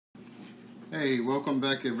Hey, welcome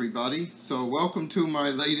back everybody. So welcome to my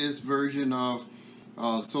latest version of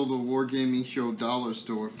Solo Wargaming Show Dollar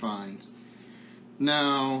Store finds.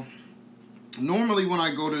 Now, normally when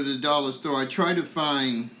I go to the dollar store, I try to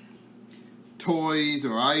find toys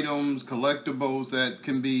or items, collectibles that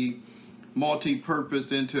can be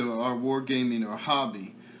multi-purpose into our wargaming or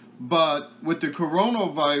hobby. But with the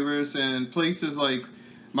coronavirus and places like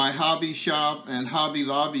my hobby shop and Hobby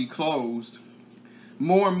Lobby closed,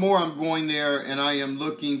 more and more I'm going there and I am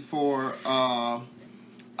looking for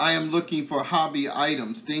hobby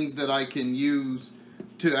items, things that I can use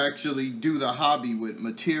to actually do the hobby with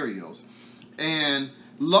materials. And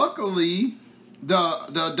luckily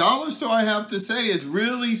the dollar store, I have to say, is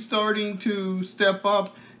really starting to step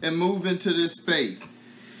up and move into this space.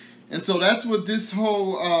 And so that's what this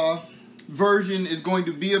whole version is going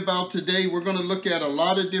to be about today. We're going to look at a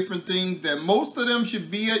lot of different things that most of them should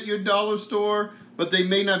be at your dollar store, but they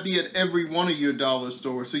may not be at every one of your dollar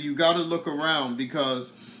stores. So you got to look around,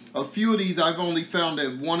 because a few of these I've only found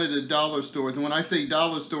at one of the dollar stores. And when I say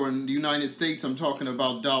dollar store in the United States, I'm talking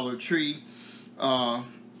about Dollar Tree. I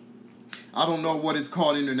don't know what it's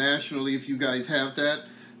called internationally, if you guys have that.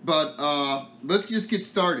 But let's just get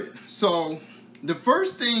started. So the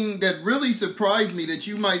first thing that really surprised me that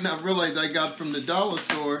you might not realize I got from the dollar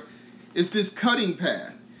store is this cutting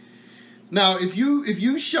pad. Now, if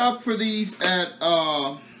you shop for these at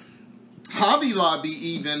Hobby Lobby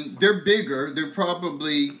even, they're bigger. They're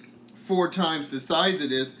probably 4 times the size of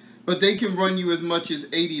this, but they can run you as much as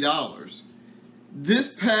 $80. This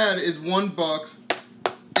pad is $1,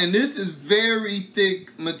 and this is very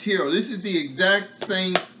thick material. This is the exact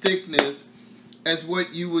same thickness as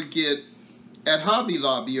what you would get at Hobby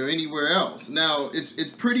Lobby or anywhere else. Now,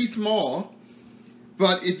 it's pretty small,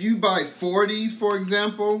 but if you buy 4 of these, for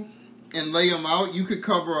example, and lay them out, you could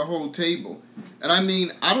cover a whole table. And I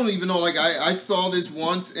mean, I don't even know, like I saw this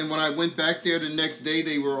once, and when I went back there the next day,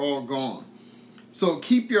 they were all gone. So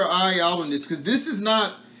keep your eye out on this, because this is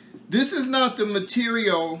not the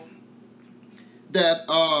material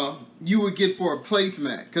that you would get for a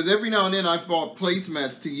placemat. Because every now and then I've bought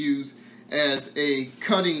placemats to use as a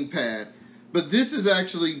cutting pad, but this is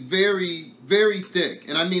actually very, very thick.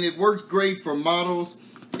 And I mean, it works great for models.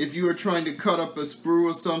 If you are trying to cut up a sprue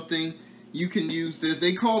or something, you can use this.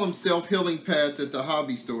 They call them self-healing pads at the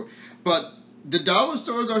hobby store. But the dollar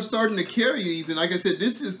stores are starting to carry these, and like I said,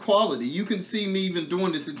 this is quality. You can see me even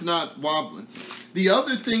doing this. It's not wobbling. The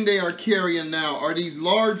other thing they are carrying now are these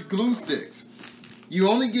large glue sticks. You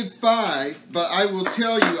only get 5, but I will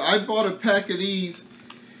tell you, I bought a pack of these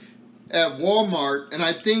at Walmart, and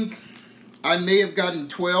I think I may have gotten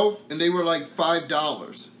 12, and they were like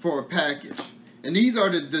 $5 for a package. And these are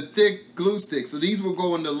the thick glue sticks. So these will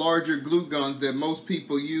go in the larger glue guns that most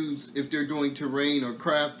people use if they're doing terrain or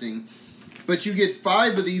crafting. But you get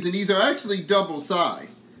 5 of these, and these are actually double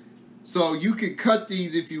size. So you could cut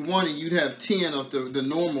these if you wanted. You'd have 10 of the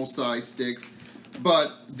normal size sticks.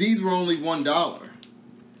 But these were only $1.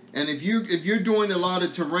 And if you're doing a lot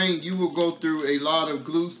of terrain, you will go through a lot of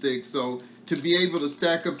glue sticks. So to be able to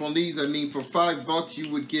stack up on these, I mean, for $5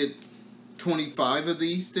 you would get 25 of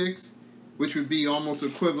these sticks, which would be almost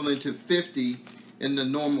equivalent to 50 in the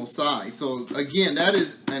normal size. So again, that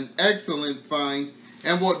is an excellent find.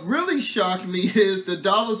 And what really shocked me is the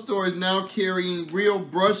dollar store is now carrying real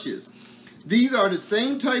brushes. These are the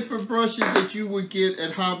same type of brushes that you would get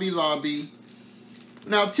at Hobby Lobby.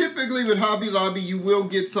 Now, typically with Hobby Lobby, you will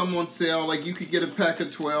get some on sale. Like you could get a pack of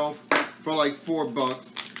 12 for like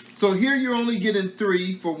 $4. So here you're only getting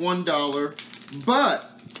 3 for $1. But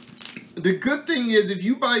the good thing is, if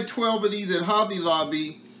you buy 12 of these at Hobby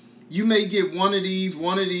Lobby, you may get one of these,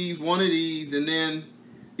 one of these, one of these, and then,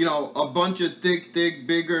 you know, a bunch of thick,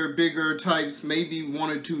 bigger types, maybe 1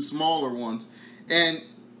 or 2 smaller ones. And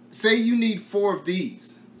say you need 4 of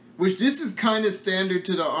these, which this is kind of standard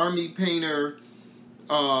to the Army Painter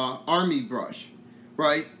Army brush,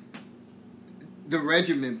 right? The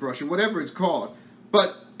regiment brush, or whatever it's called.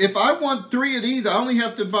 But if I want 3 of these, I only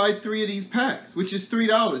have to buy 3 of these packs, which is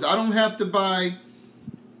 $3. I don't have to buy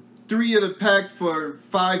 3 of the packs for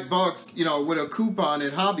 $5, you know, with a coupon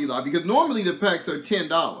at Hobby Lobby, because normally the packs are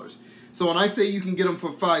 $10. So when I say you can get them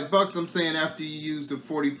for $5, I'm saying after you use the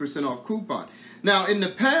 40% off coupon. Now, in the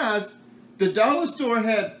past, the dollar store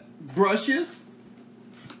had brushes,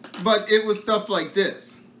 but it was stuff like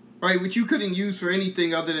this, right, which you couldn't use for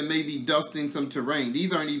anything other than maybe dusting some terrain.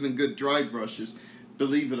 These aren't even good dry brushes,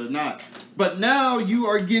 believe it or not. But now you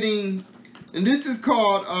are getting, and this is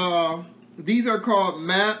called, these are called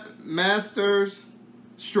Master's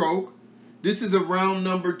Stroke. This is a round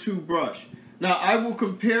number 2 brush. Now I will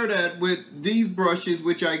compare that with these brushes,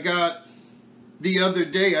 which I got the other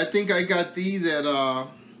day. I think I got these at, I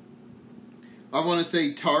want to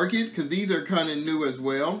say Target, because these are kind of new as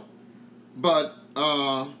well. But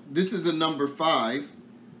this is a number 5.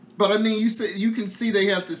 But I mean, you can see they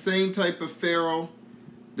have the same type of ferrule,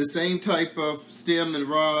 the same type of stem and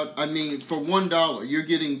rod. I mean, for $1, you're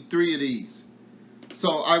getting 3 of these.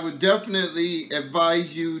 So I would definitely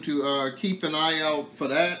advise you to keep an eye out for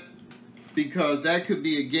that, because that could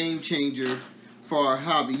be a game changer for our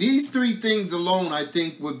hobby. These 3 things alone, I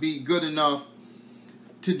think, would be good enough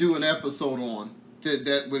to do an episode on.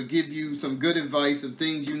 That would give you some good advice of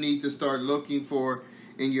things you need to start looking for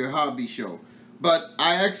in your hobby show. But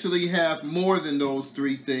I actually have more than those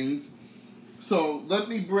 3 things. So let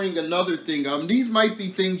me bring another thing up. These might be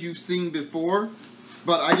things you've seen before,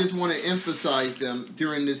 but I just want to emphasize them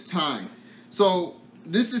during this time. So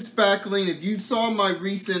this is spackling. If you saw my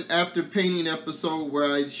recent after painting episode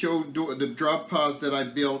where I showed the drop pods that I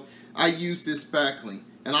built, I used this spackling.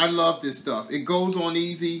 And I love this stuff. It goes on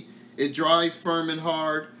easy. It dries firm and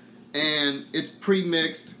hard, and it's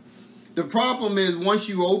pre-mixed. The problem is once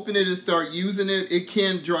you open it and start using it, it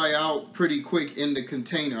can dry out pretty quick in the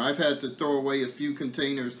container. I've had to throw away a few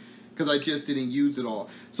containers because I just didn't use it all.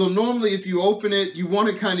 So normally if you open it, you want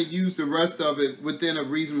to kind of use the rest of it within a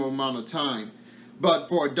reasonable amount of time. But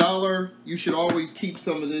for $1, you should always keep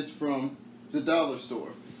some of this from the dollar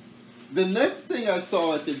store. The next thing I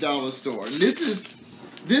saw at the dollar store, and this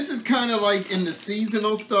is kind of like in the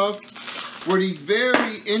seasonal stuff, where these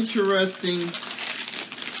very interesting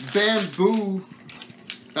bamboo.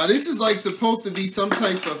 Now this is like supposed to be some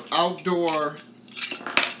type of outdoor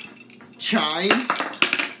chime,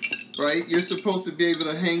 right? You're supposed to be able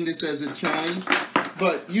to hang this as a chime.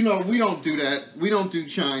 But, you know, we don't do that. We don't do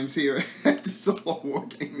chimes here at the Solo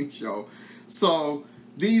Wargaming Show. So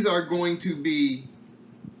these are going to be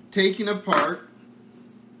taken apart.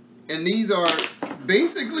 And these are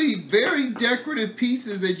basically very decorative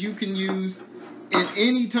pieces that you can use in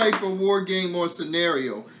any type of war game or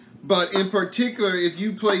scenario. But in particular, if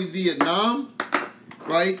you play Vietnam,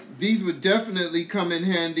 right, these would definitely come in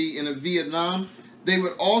handy in a Vietnam. They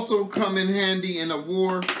would also come in handy in a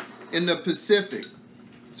war in the Pacific.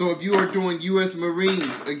 So if you are doing U.S.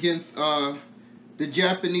 Marines against the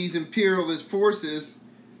Japanese imperialist forces,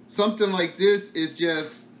 something like this is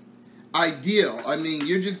just ideal. I mean,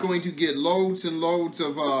 you're just going to get loads and loads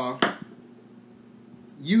of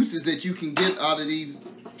uses that you can get out of these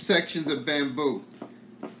sections of bamboo.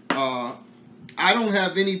 I don't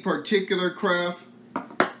have any particular craft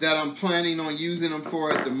that I'm planning on using them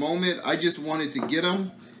for at the moment. I just wanted to get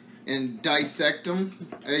them and dissect them,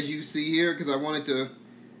 as you see here, because I wanted to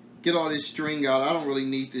get all this string out. I don't really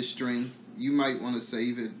need this string. You might want to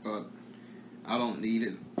save it, but I don't need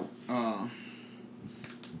it.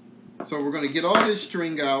 So we're going to get all this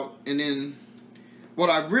string out, and then what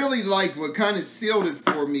I really liked, what kind of sealed it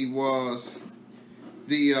for me, was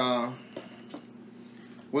these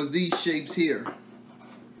shapes here.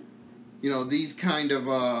 You know, these kind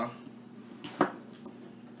of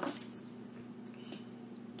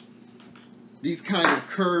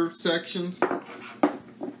curved sections.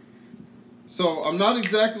 So I'm not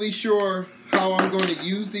exactly sure how I'm going to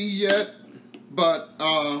use these yet, but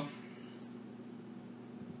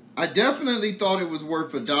I definitely thought it was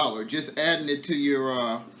worth $1. Just adding it to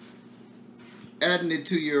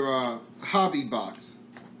your hobby box.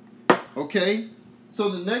 Okay. So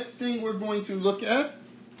the next thing we're going to look at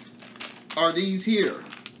are these here.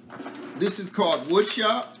 This is called wood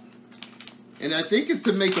shop, and I think it's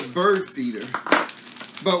to make a bird feeder.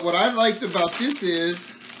 But what I liked about this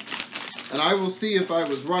is, and I will see if I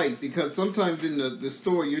was right, because sometimes in the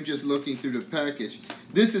store you're just looking through the package.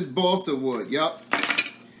 This is balsa wood. Yep.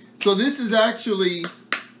 So this is actually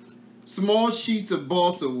small sheets of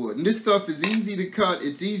balsa wood, and this stuff is easy to cut.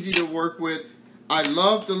 It's easy to work with. I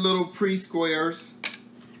love the little pre-squares.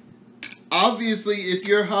 Obviously, if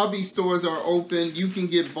your hobby stores are open, you can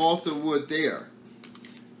get balsa wood there.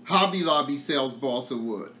 Hobby Lobby sells balsa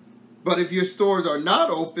wood. But if your stores are not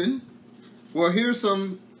open, well, here's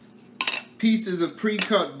some pieces of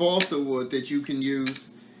pre-cut balsa wood that you can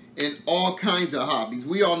use in all kinds of hobbies.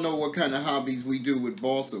 We all know what kind of hobbies we do with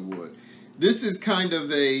balsa wood. This is kind of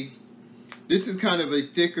a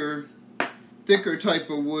thicker type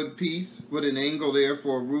of wood piece with an angle there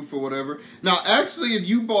for a roof or whatever. Now, actually, if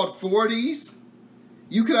you bought 4 of these,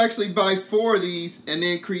 you could actually buy 4 of these and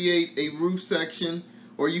then create a roof section,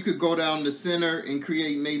 or you could go down the center and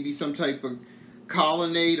create maybe some type of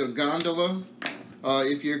colonnade or gondola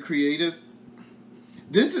if you're creative.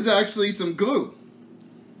 This is actually some glue.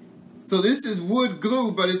 So this is wood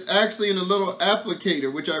glue, but it's actually in a little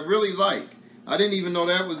applicator, which I really like. I didn't even know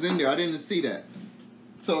that was in there. I didn't see that.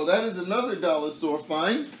 So that is another dollar store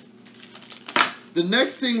find. The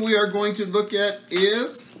next thing we are going to look at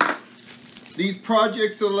is these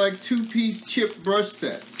Project Select 2-piece chip brush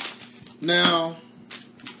sets. Now,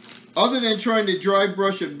 other than trying to dry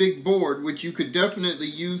brush a big board, which you could definitely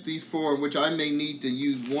use these for, which I may need to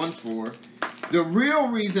use one for, the real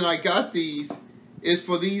reason I got these is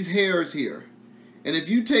for these hairs here. And if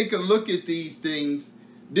you take a look at these things,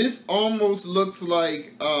 this almost looks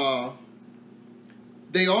like,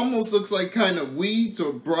 they almost looks like kind of weeds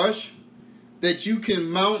or brush that you can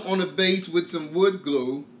mount on a base with some wood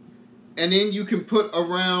glue, and then you can put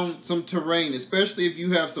around some terrain, especially if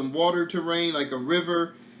you have some water terrain like a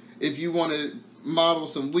river, if you want to model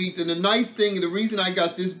some weeds. And the nice thing, the reason I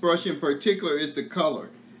got this brush in particular is the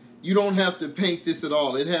color. You don't have to paint this at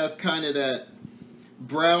all. It has kind of that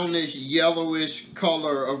brownish, yellowish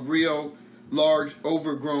color of real large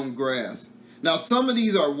overgrown grass. Now some of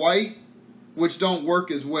these are white, which don't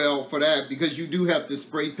work as well for that because you do have to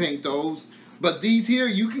spray paint those. But these here,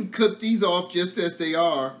 you can clip these off just as they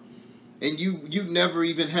are, and you never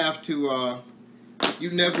even have to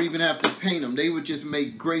paint them. They would just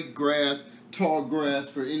make great grass, tall grass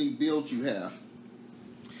for any build you have.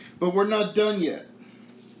 But we're not done yet.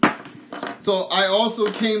 So I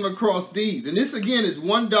also came across these, and this again is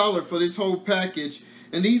 $1 for this whole package,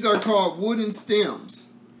 and these are called wooden stems,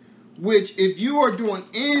 which if you are doing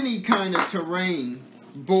any kind of terrain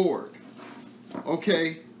board,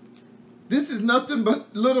 okay, this is nothing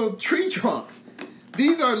but little tree trunks.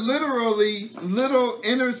 These are literally little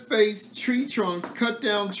interspaced tree trunks, cut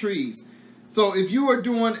down trees. So if you are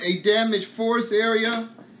doing a damaged forest area,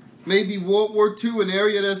 maybe World War II, an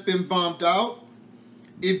area that's been bombed out,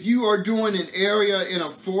 if you are doing an area in a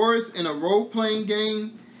forest in a role-playing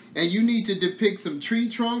game and you need to depict some tree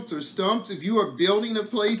trunks or stumps, if you are building a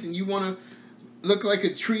place and you want to look like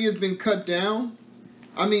a tree has been cut down,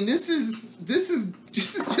 I mean, this is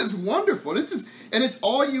just wonderful. And it's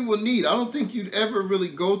all you will need. I don't think you'd ever really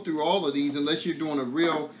go through all of these unless you're doing a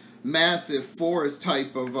real massive forest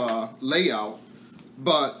type of layout.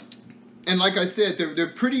 But, and like I said, they're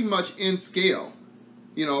pretty much in scale,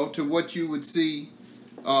 you know, to what you would see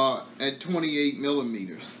at 28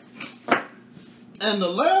 millimeters. And the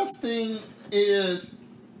last thing is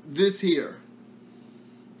this here.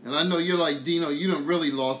 And I know you're like, Dino, you done really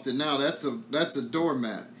lost it now. That's a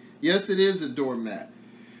doormat. Yes, it is a doormat.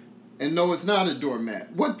 And no, it's not a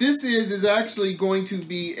doormat. What this is actually going to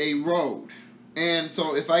be a road. And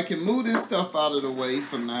so if I can move this stuff out of the way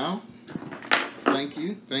for now. Thank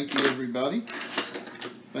you. Thank you, everybody.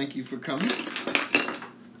 Thank you for coming.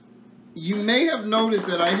 You may have noticed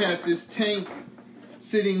that I had this tank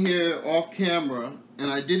sitting here off camera,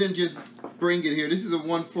 and I didn't just bring it here. This is a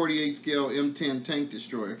 1/48 scale M10 tank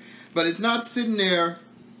destroyer. But it's not sitting there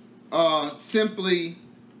simply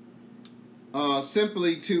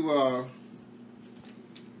to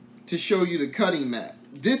show you the cutting mat.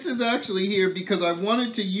 This is actually here because I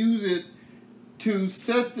wanted to use it to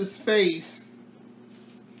set the space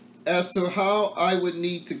as to how I would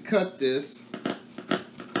need to cut this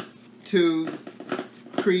to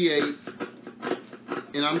create,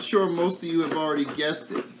 and I'm sure most of you have already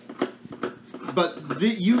guessed it, but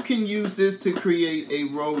you can use this to create a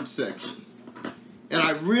road section. And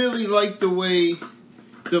I really like the way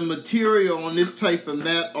the material on this type of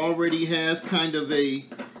mat already has kind of a,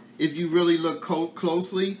 if you really look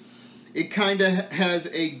closely, it kind of has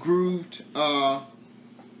a grooved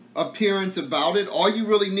appearance about it. All you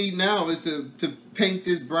really need now is to paint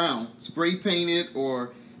this brown, spray paint it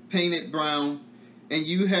or paint it brown, and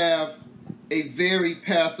you have a very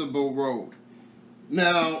passable road.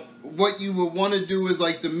 Now, what you will want to do is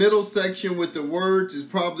like the middle section with the words is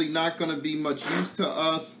probably not going to be much use to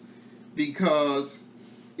us because,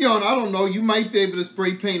 you know, and I don't know, you might be able to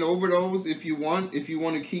spray paint over those if you want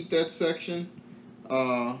to keep that section.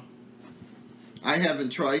 I haven't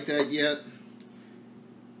tried that yet,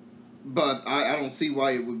 but I don't see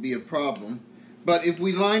why it would be a problem. But if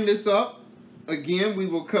we line this up, again, we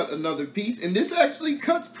will cut another piece, and this actually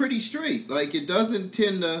cuts pretty straight. Like, it doesn't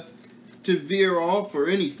tend to veer off or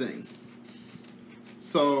anything.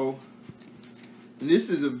 So this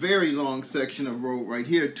is a very long section of road right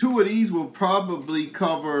here. Two of these will probably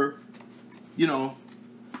cover, you know,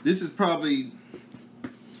 this is probably,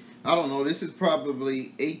 I don't know, this is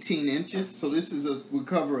probably 18 inches. So this is will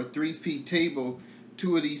cover a 3 feet table,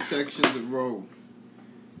 two of these sections of road.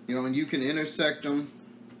 You know, and you can intersect them,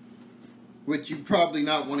 which you probably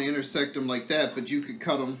not want to intersect them like that, but you could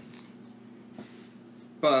cut them.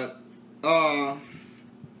 But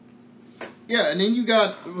yeah, and then you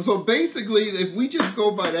got, so basically, if we just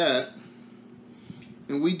go by that,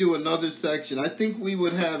 and we do another section, I think we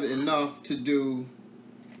would have enough to do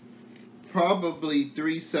probably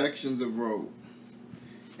 3 sections of road.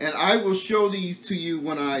 And I will show these to you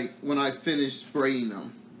when I finish spraying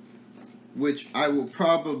them, which I will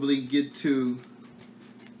probably get to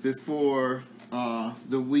before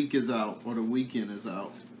the week is out or the weekend is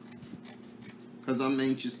out, because I'm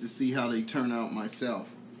anxious to see how they turn out myself.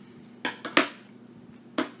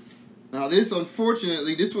 Now this,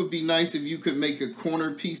 unfortunately, this would be nice if you could make a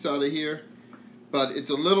corner piece out of here, but it's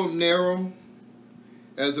a little narrow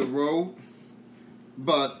as a road,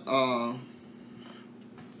 but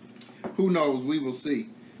who knows, we will see.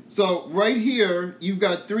 So right here, you've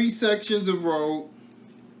got 3 sections of road,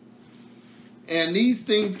 and these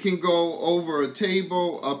things can go over a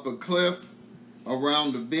table, up a cliff,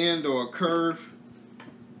 around a bend or a curve.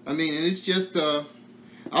 I mean, and it's just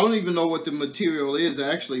I don't even know what the material is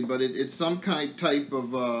actually, but it's some type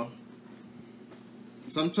of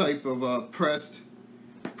pressed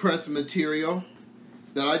material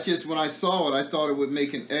that I just, when I saw it, I thought it would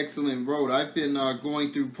make an excellent road. I've been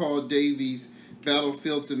going through Paul Davies'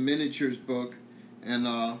 Battlefields and Miniatures book, and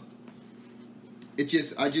I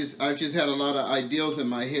just had a lot of ideas in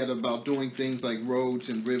my head about doing things like roads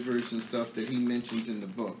and rivers and stuff that he mentions in the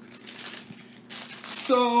book.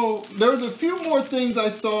 So there's a few more things I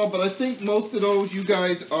saw, but I think most of those you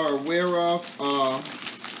guys are aware of.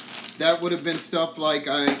 That would have been stuff like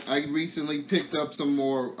I recently picked up some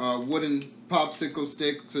more wooden popsicle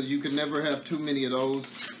sticks, because you can never have too many of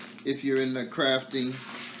those if you're in the crafting.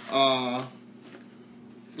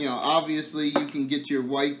 You know, obviously you can get your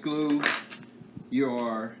white glue, you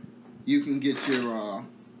can get your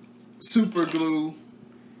super glue,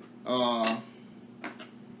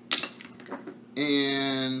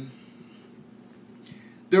 and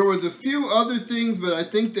there was a few other things, but I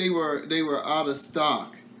think they were out of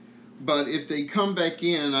stock. But if they come back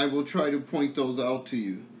in, I will try to point those out to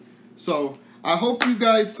you. So I hope you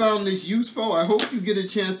guys found this useful. I hope you get a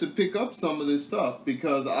chance to pick up some of this stuff,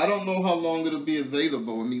 because I don't know how long it'll be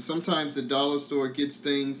available. I mean, sometimes the dollar store gets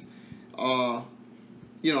things,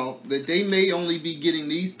 you know, that they may only be getting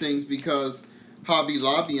these things because Hobby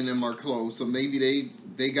Lobby and them are closed. So maybe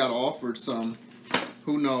they got offered some.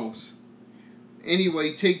 Who knows?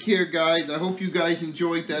 Anyway, take care, guys. I hope you guys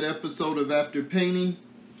enjoyed that episode of After Painting.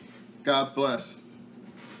 God bless.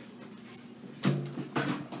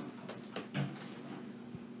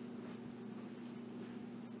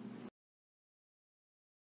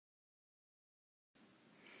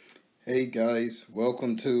 Hey guys,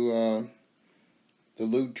 welcome to the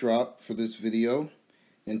loot drop for this video.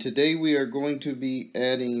 And today we are going to be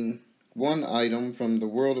adding one item from the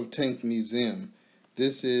World of Tank Museum.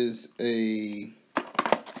 This is a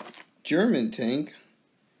German tank.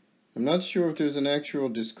 I'm not sure if there's an actual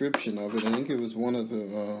description of it. I think it was one of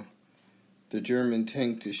the German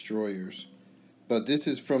tank destroyers. But this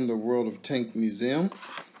is from the World of Tank Museum.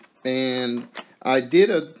 And I did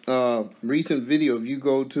a recent video. If you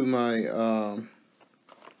go to my,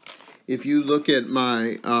 if you look at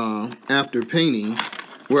my After Painting,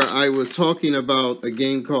 where I was talking about a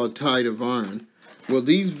game called Tide of Iron. Well,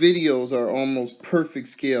 these videos are almost perfect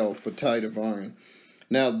scale for Tide of Iron.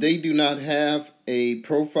 Now, they do not have a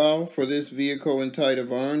profile for this vehicle in Tide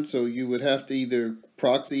of Iron, so you would have to either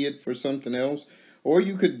proxy it for something else, or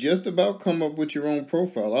you could just about come up with your own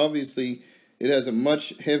profile. Obviously, it has a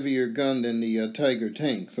much heavier gun than the Tiger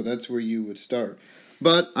tank, so that's where you would start.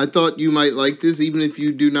 But I thought you might like this, even if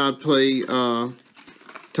you do not play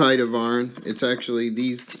Tide of Iron. It's actually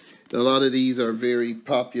a lot of these are very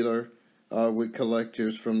popular with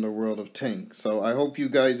collectors from the World of Tank. So I hope you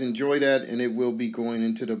guys enjoy that, and it will be going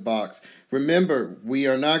into the box. Remember, we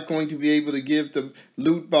are not going to be able to give the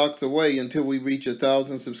loot box away until we reach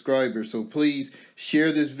 1,000 subscribers. So please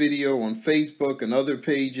share this video on Facebook and other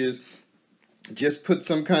pages. Just put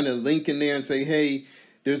some kind of link in there and say, hey,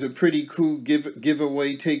 there's a pretty cool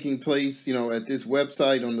giveaway taking place, you know, at this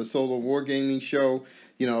website on the Solar Wargaming Show.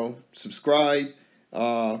 You know, subscribe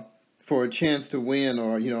for a chance to win,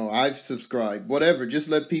 or, you know, I've subscribed, whatever. Just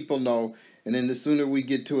let people know, and then the sooner we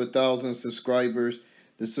get to 1,000 subscribers,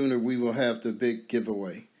 the sooner we will have the big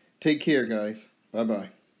giveaway. Take care, guys. Bye-bye.